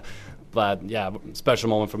 And but yeah, special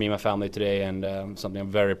moment for me and my family today, and something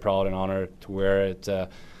I'm very proud and honored to wear it.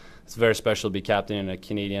 It's very special to be captain in a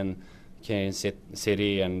Canadian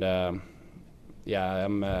city, and yeah,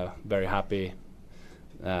 I'm very happy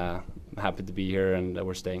to be here, and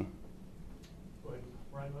we're staying.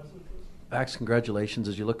 Bax, congratulations.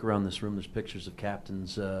 As you look around this room, there's pictures of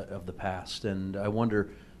captains of the past, and I wonder,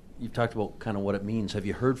 you've talked about kind of what it means. Have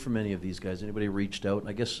you heard from any of these guys? Anybody reached out? And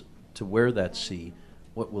I guess to wear that C,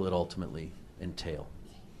 what will it ultimately entail?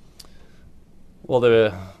 Well,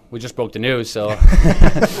 we just broke the news, so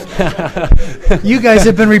you guys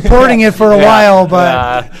have been reporting it for a while,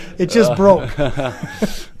 but it just broke. No,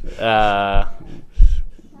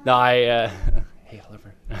 hey,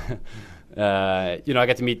 Oliver. I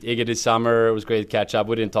got to meet Iggy this summer. It was great to catch up.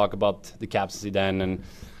 We didn't talk about the captaincy then, and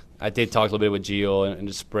I did talk a little bit with Gio in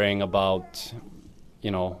the spring about,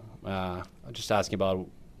 just asking about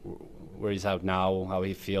where he's at now, how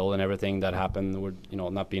he feel, and everything that happened. With,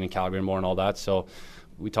 not being in Calgary anymore and all that. So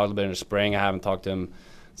we talked a little bit in the spring. I haven't talked to him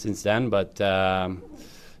since then, but yeah,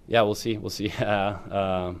 we'll see. We'll see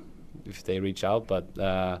if they reach out. But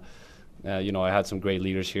I had some great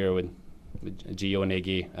leaders here with Gio and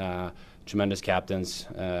Iggy. Tremendous captains,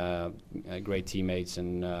 great teammates,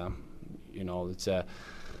 and it's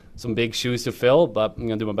some big shoes to fill, but I'm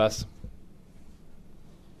gonna do my best.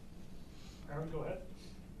 Aaron, go ahead.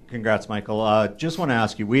 Congrats, Michael. Just want to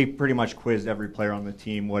ask you, we pretty much quizzed every player on the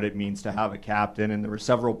team what it means to have a captain, and there were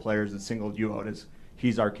several players that singled you out as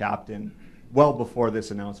he's our captain well before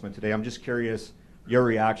this announcement today. I'm just curious your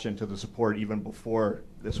reaction to the support even before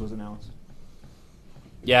this was announced.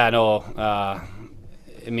 Yeah, no,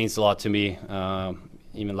 it means a lot to me.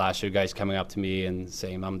 Even last year, guys coming up to me and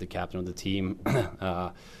saying I'm the captain of the team.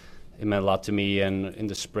 It meant a lot to me. And in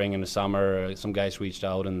the spring and the summer, some guys reached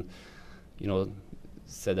out and,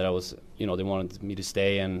 said that I was, they wanted me to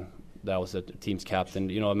stay and that I was the team's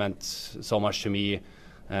captain. It meant so much to me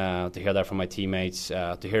to hear that from my teammates.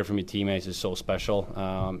 To hear from your teammates is so special.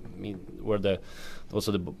 Those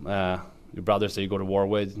are your brothers that you go to war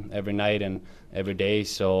with every night and every day.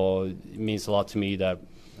 So it means a lot to me that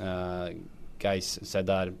guys said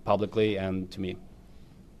that publicly and to me.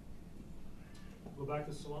 Go back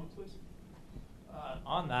to Salem, please.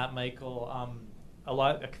 On that, Michael,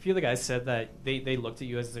 a few of the guys said that they looked at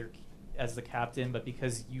you as the captain, but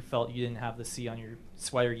because you felt you didn't have the C on your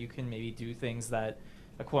sweater, you can maybe do things that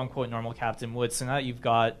a quote-unquote normal captain would. So now that you've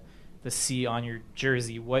got the C on your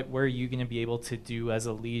jersey, what are you going to be able to do as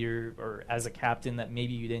a leader or as a captain that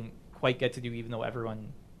maybe you didn't quite get to do, even though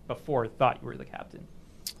everyone before thought you were the captain?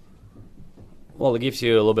 Well, it gives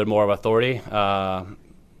you a little bit more of authority,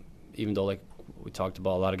 even though, like we talked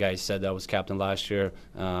about, a lot of guys said that I was captain last year.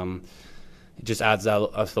 It just adds that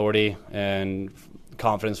authority and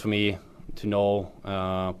confidence for me to know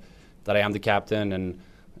that I am the captain, and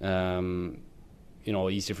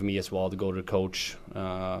easy for me as well to go to the coach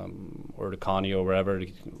or to Connie or whatever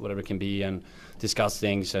it can be and discuss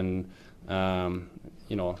things, and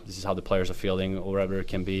this is how the players are feeling or whatever it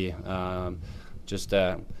can be. Just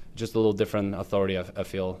a little different authority, I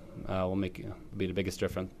feel, will be the biggest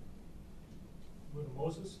difference.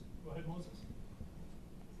 Moses, go ahead, Moses.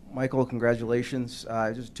 Michael, congratulations.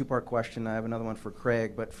 Just a two-part question. I have another one for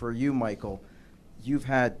Craig, but for you, Michael, you've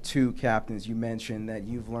had two captains you mentioned that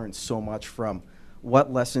you've learned so much from.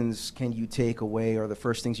 What lessons can you take away, or the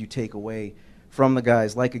first things you take away from the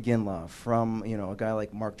guys like Iginla, from a guy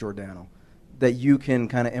like Mark Giordano, that you can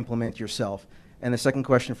kind of implement yourself? And the second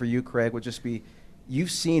question for you, Craig, would just be,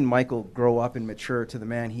 you've seen Michael grow up and mature to the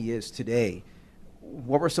man he is today.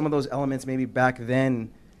 What were some of those elements maybe back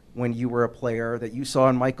then when you were a player that you saw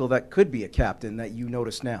in Michael that could be a captain that you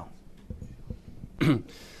notice now?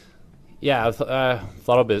 Yeah, I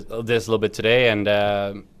thought of this a little bit today, and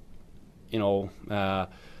Jerome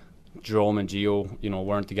and Gio,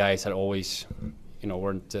 weren't the guys that always,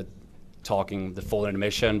 weren't talking the full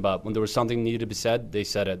intermission, but when there was something needed to be said, they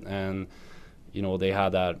said it, and they had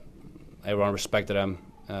that. Everyone respected them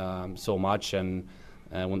so much, and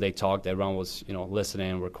when they talked, everyone was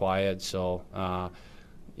listening and were quiet. So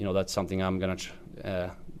that's something I'm gonna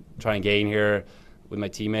try and gain here with my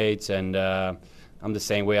teammates, and I'm the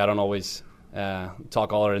same way. I don't always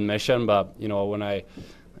talk all our admission, but when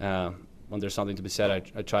there's something to be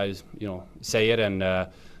said, I try to say it, and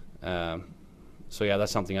so yeah,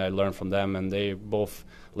 that's something I learned from them, and they both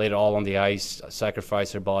laid it all on the ice,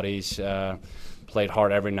 sacrificed their bodies, played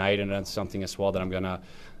hard every night, and that's something as well that I'm gonna,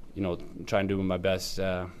 try and do my best,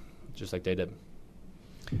 just like they did.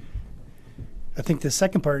 I think the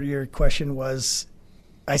second part of your question was,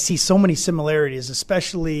 I see so many similarities,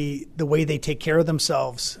 especially the way they take care of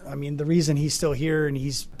themselves. I mean, the reason he's still here and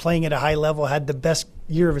he's playing at a high level, had the best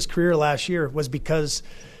year of his career last year, was because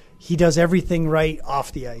he does everything right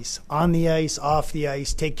off the ice, on the ice, off the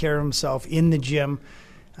ice, take care of himself in the gym.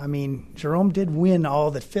 I mean, Jerome did win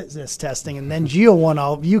all the fitness testing, and then Gio won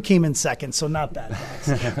all. You came in second, so not bad.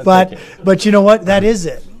 But you know what? That is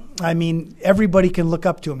it. I mean, everybody can look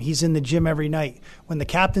up to him. He's in the gym every night. When the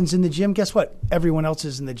captain's in the gym, guess what? Everyone else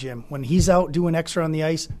is in the gym. When he's out doing extra on the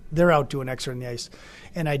ice, they're out doing extra on the ice.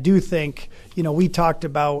 And I do think, we talked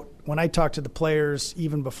about, when I talked to the players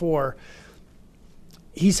even before,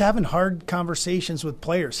 he's having hard conversations with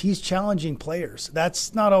players. He's challenging players.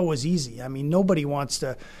 That's not always easy. I mean, nobody wants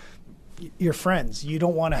to – your friends. You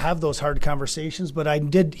don't want to have those hard conversations, but I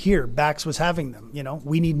did hear Bax was having them.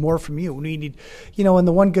 We need more from you. We need – and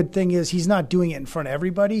the one good thing is he's not doing it in front of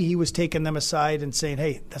everybody. He was taking them aside and saying,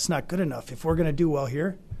 hey, that's not good enough. If we're going to do well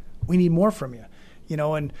here, we need more from you.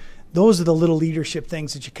 And those are the little leadership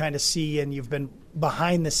things that you kind of see, and you've been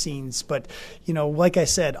behind the scenes. But, like I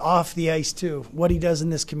said, off the ice too, what he does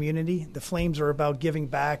in this community, the Flames are about giving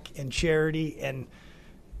back and charity. And,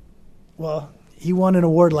 well, he won an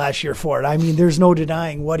award last year for it. I mean, there's no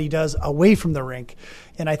denying what he does away from the rink.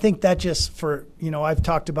 And I think that just for, I've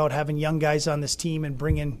talked about having young guys on this team and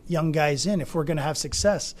bringing young guys in if we're going to have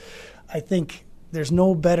success. I think there's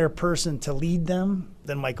no better person to lead them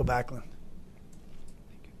than Mikael Backlund.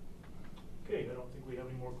 Okay, I don't think we have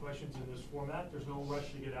any more questions in this format. There's no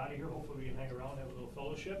rush to get out of here. Hopefully we can hang around, have a little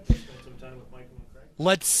fellowship, spend some time with Michael and Craig.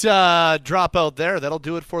 Let's drop out there. That'll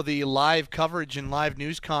do it for the live coverage and live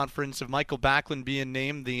news conference of Mikael Backlund being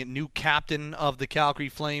named the new captain of the Calgary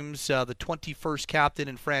Flames, the 21st captain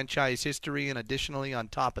in franchise history, and additionally, on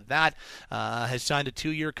top of that, has signed a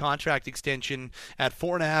 2-year contract extension at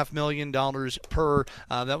 $4.5 million per.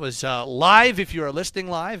 That was live if you are listening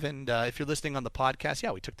live, and if you're listening on the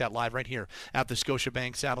podcast, we took that live right here at the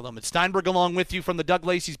Scotiabank Saddledome. It's Steinberg along with you from the Doug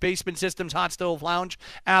Lacey's Basement Systems Hot Stove Lounge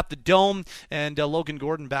at the Dome, and Logan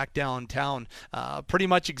Gordon back downtown. Pretty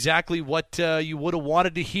much exactly what you would have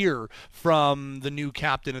wanted to hear from the new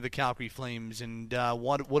captain of the Calgary Flames, and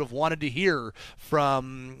would have wanted to hear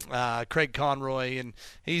from Craig Conroy. And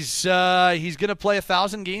he's going to play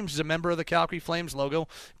 1,000 games as a member of the Calgary Flames logo.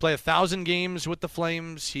 Play 1,000 games with the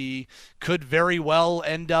Flames. He could very well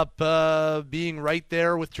end up being right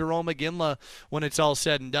there with Jerome Iginla when it's all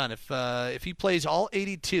said and done. If he plays all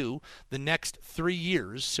 82 the next 3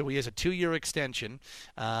 years, so he has a 2-year extension.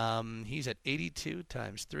 He's at 82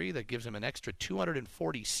 times 3. That gives him an extra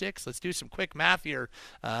 246. Let's do some quick math here.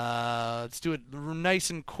 Let's do it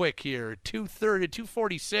nice and quick here.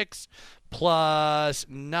 246 plus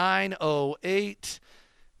 908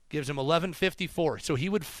 gives him 1154. So he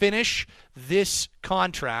would finish this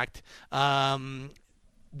contract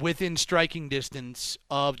within striking distance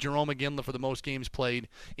of Jerome Iginla for the most games played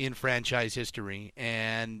in franchise history.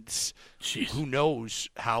 And who knows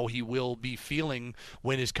how he will be feeling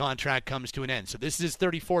when his contract comes to an end. So this is his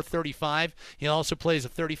 34-35. He also plays a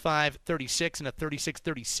 35-36 and a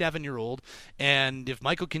 36-37-year-old. And if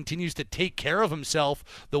Michael continues to take care of himself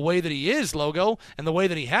the way that he is, Logo, and the way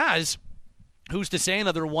that he has, who's to say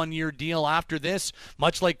another 1-year deal after this?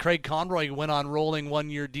 Much like Craig Conroy went on rolling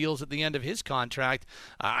 1-year deals at the end of his contract,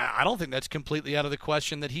 I don't think that's completely out of the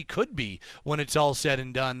question that he could be, when it's all said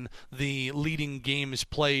and done, the leading games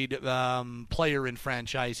played player in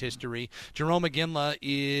franchise history. Jerome Iginla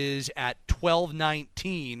is at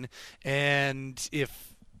 1219, and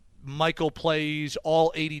if Michael plays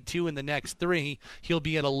all 82 in the next 3, he'll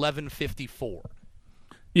be at 1154.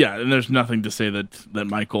 Yeah, and there's nothing to say that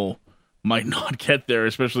Michael might not get there,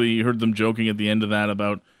 especially you heard them joking at the end of that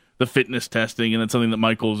about the fitness testing, and it's something that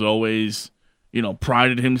Michael's always,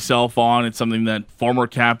 prided himself on. It's something that former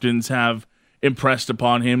captains have impressed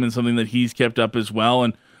upon him and something that he's kept up as well.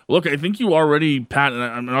 And look, I think you already, Pat, and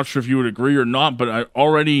I'm not sure if you would agree or not, but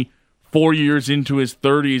already 4 years into his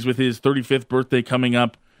 30s with his 35th birthday coming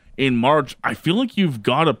up in March, I feel like you've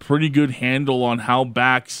got a pretty good handle on how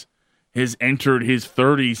Bax has entered his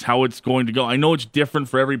 30s, how it's going to go. I know it's different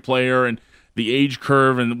for every player, and the age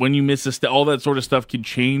curve, and when you miss a step, all that sort of stuff can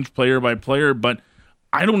change player by player, but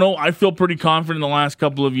I don't know. I feel pretty confident in the last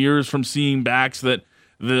couple of years from seeing Bax that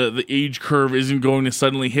the age curve isn't going to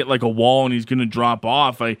suddenly hit like a wall and he's going to drop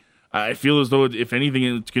off. I feel as though, if anything,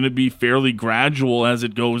 it's going to be fairly gradual as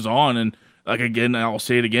it goes on, and again, I'll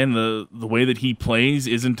say it again, the way that he plays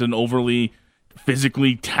isn't an overly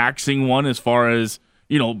physically taxing one as far as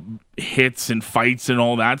hits and fights and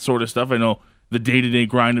all that sort of stuff. I know the day-to-day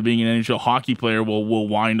grind of being an NHL hockey player will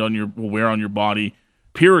wear on your body,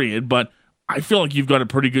 period. But I feel like you've got a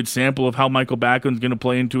pretty good sample of how Mikael Backlund's going to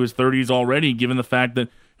play into his 30s already, given the fact that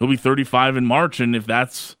he'll be 35 in March. And if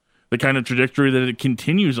that's the kind of trajectory that it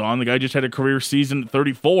continues on, the guy just had a career season at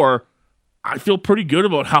 34. I feel pretty good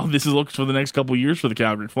about how this looks for the next couple of years for the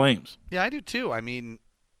Calgary Flames. Yeah, I do too. I mean,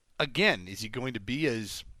 again, is he going to be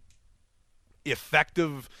as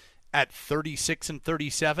effective at 36 and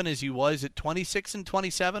 37 as he was at 26 and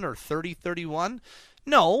 27 or 30, 31?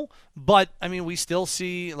 No, but, I mean, we still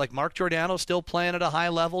see, like, Mark Giordano still playing at a high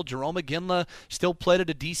level. Jerome Iginla still played at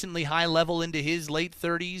a decently high level into his late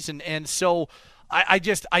 30s. And so I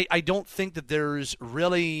don't think that there's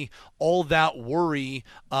really all that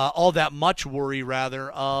much worry,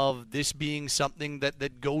 of this being something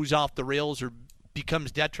that goes off the rails or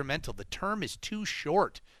becomes detrimental. The term is too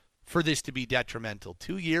short for this to be detrimental.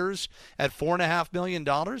 2 years at $4.5 million.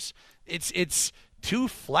 It's too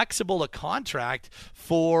flexible a contract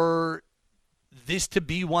for this to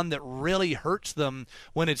be one that really hurts them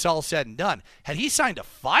when it's all said and done. Had he signed a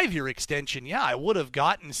 5-year extension, yeah, I would have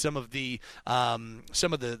gotten some of the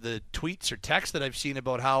tweets or texts that I've seen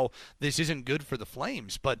about how this isn't good for the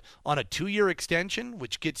Flames. But on a 2-year extension,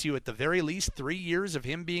 which gets you at the very least 3 years of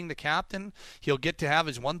him being the captain, he'll get to have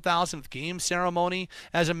his 1,000th game ceremony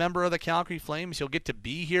as a member of the Calgary Flames. He'll get to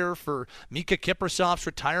be here for Mika Kiprasov's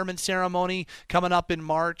retirement ceremony coming up in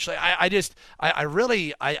March. I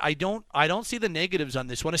don't see the negatives on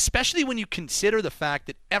this one, especially when you consider the fact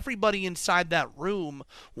that everybody inside that room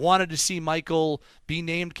wanted to see Mikael be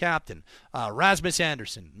named captain. Rasmus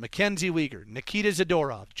Andersson, Mackenzie Weegar, Nikita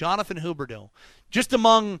Zadorov, Jonathan Huberdeau, just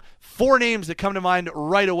among 4 names that come to mind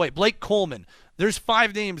right away. Blake Coleman. There's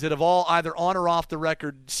 5 names that have all either on or off the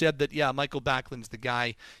record said that, yeah, Mikael Backlund's the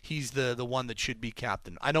guy. He's the one that should be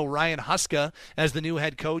captain. I know Ryan Huska, as the new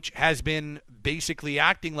head coach, has been basically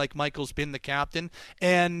acting like Mikael's been the captain.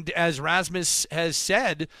 And as Rasmus has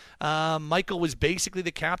said, Mikael was basically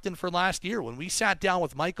the captain for last year. When we sat down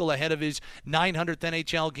with Mikael ahead of his 900th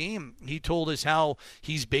NHL game, he told us how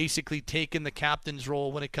he's basically taken the captain's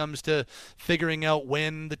role when it comes to figuring out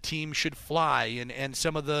when the team should fly and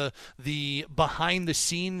some of the behind the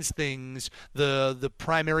scenes things the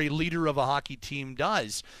primary leader of a hockey team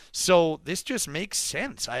does. So this just makes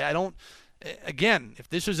sense. I don't, again, if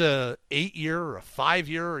this was a 8-year or a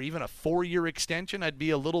 5-year or even a 4-year extension, I'd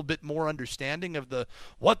be a little bit more understanding of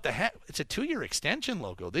what the heck. It's a 2-year extension,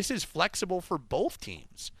 Logo. This is flexible for both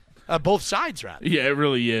teams, both sides rather. Yeah, it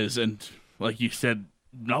really is. And like you said,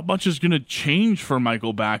 not much is going to change for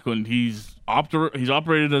Mikael Backlund. He's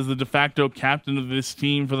operated as the de facto captain of this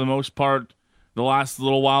team for the most part the last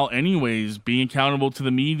little while anyways, being accountable to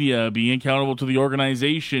the media, being accountable to the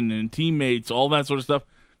organization and teammates, all that sort of stuff.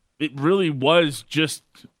 It really was just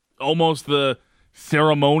almost the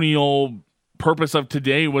ceremonial purpose of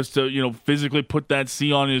today was to, physically put that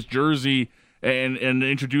C on his jersey and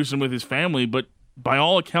introduce him with his family. But by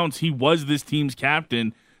all accounts, he was this team's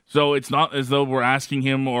captain. So it's not as though we're asking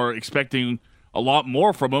him or expecting a lot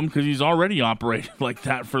more from him because he's already operated like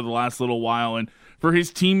that for the last little while. And for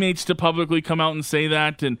his teammates to publicly come out and say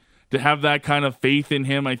that and to have that kind of faith in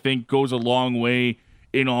him, I think goes a long way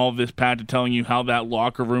in all of this, Pat, to telling you how that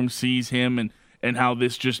locker room sees him and how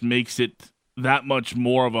this just makes it that much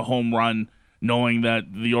more of a home run, knowing that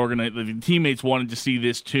the teammates wanted to see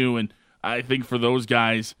this too. And I think for those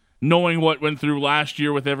guys, knowing what went through last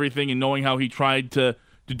year with everything and knowing how he tried to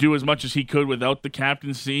do as much as he could without the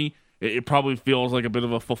captaincy, it probably feels like a bit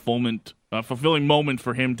of a fulfilling moment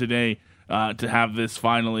for him today to have this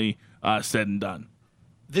finally said and done.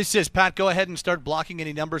 This says, Pat, go ahead and start blocking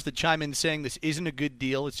any numbers that chime in saying this isn't a good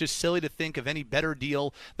deal. It's just silly to think of any better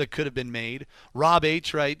deal that could have been made. Rob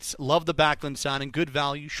H. writes, love the Backlund signing, good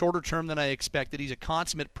value, shorter term than I expected. He's a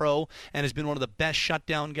consummate pro and has been one of the best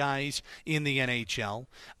shutdown guys in the NHL.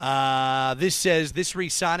 This says, this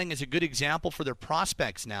re-signing is a good example for their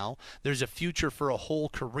prospects now. There's a future for a whole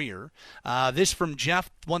career. This from Jeff,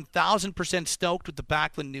 1,000% stoked with the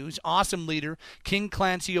Backlund news. Awesome leader, King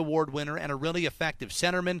Clancy Award winner, and a really effective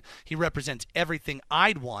centerman. He represents everything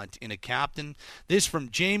I'd want in a captain. This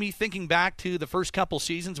from Jamie, thinking back to the first couple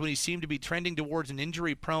seasons when he seemed to be trending towards an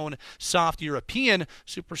injury-prone soft European.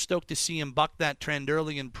 Super stoked to see him buck that trend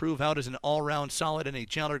early and prove out as an all-round solid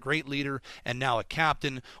NHLer, great leader, and now a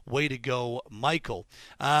captain. Way to go, Mikael.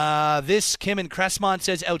 This, Kim in Cressmont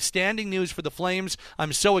says, outstanding news for the Flames.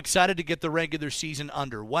 I'm so excited to get the regular season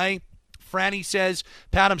underway. Franny says,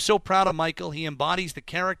 Pat, I'm so proud of Michael. He embodies the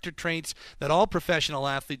character traits that all professional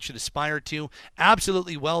athletes should aspire to.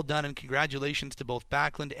 Absolutely well done, and congratulations to both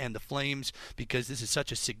Backlund and the Flames, because this is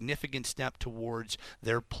such a significant step towards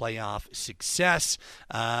their playoff success.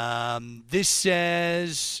 This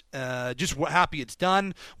says, just happy it's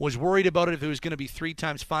done. Was worried about it if it was going to be 3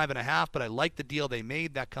 times 5.5, but I like the deal they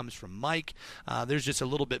made. That comes from Mike. There's just a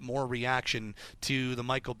little bit more reaction to the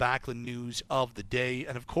Michael Backlund news of the day.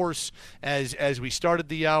 And of course, as we started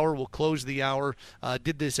the hour, we'll close the hour,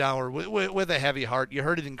 did this hour with a heavy heart. You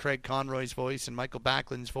heard it in Craig Conroy's voice and Michael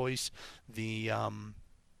Backlund's voice, the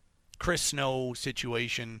Chris Snow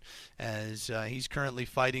situation, as he's currently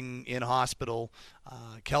fighting in hospital.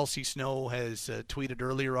 Kelsey Snow has tweeted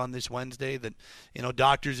earlier on this Wednesday that,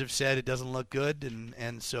 doctors have said it doesn't look good,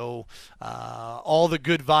 and so all the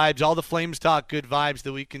good vibes, all the Flames talk good vibes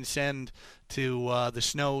that we can send to the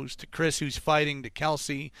Snows, to Chris who's fighting, to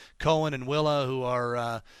Kelsey, Cohen, and Willa, who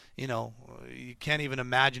are, you can't even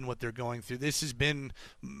imagine what they're going through. This has been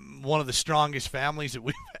one of the strongest families that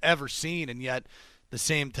we've ever seen, and yet the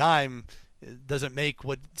same time, it doesn't make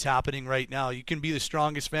what's happening right now. You can be the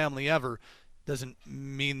strongest family ever. Doesn't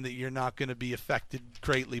mean that you're not going to be affected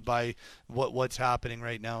greatly by what's happening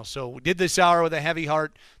right now. So we did this hour with a heavy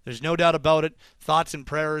heart. There's no doubt about it. Thoughts and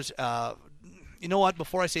prayers. You know what?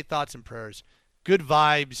 Before I say thoughts and prayers, good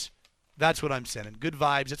vibes. That's what I'm sending. Good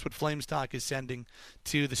vibes. That's what Flames Talk is sending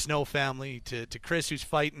to the Snow family, to Chris who's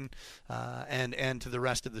fighting, and to the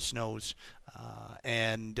rest of the Snows.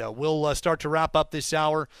 And we'll start to wrap up this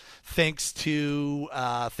hour. Thanks to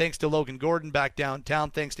Logan Gordon back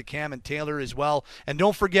downtown. Thanks to Cam and Taylor as well. And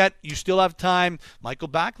don't forget, you still have time. Michael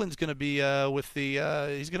Backlund's going to be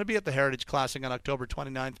he's going to be at the Heritage Classic on October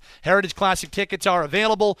 29th. Heritage Classic tickets are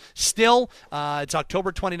available still. It's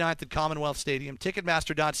October 29th at Commonwealth Stadium.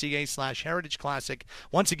 Ticketmaster.ca/Heritage Classic.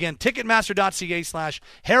 Once again,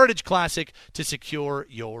 Ticketmaster.ca/Heritage Classic to secure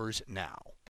yours now.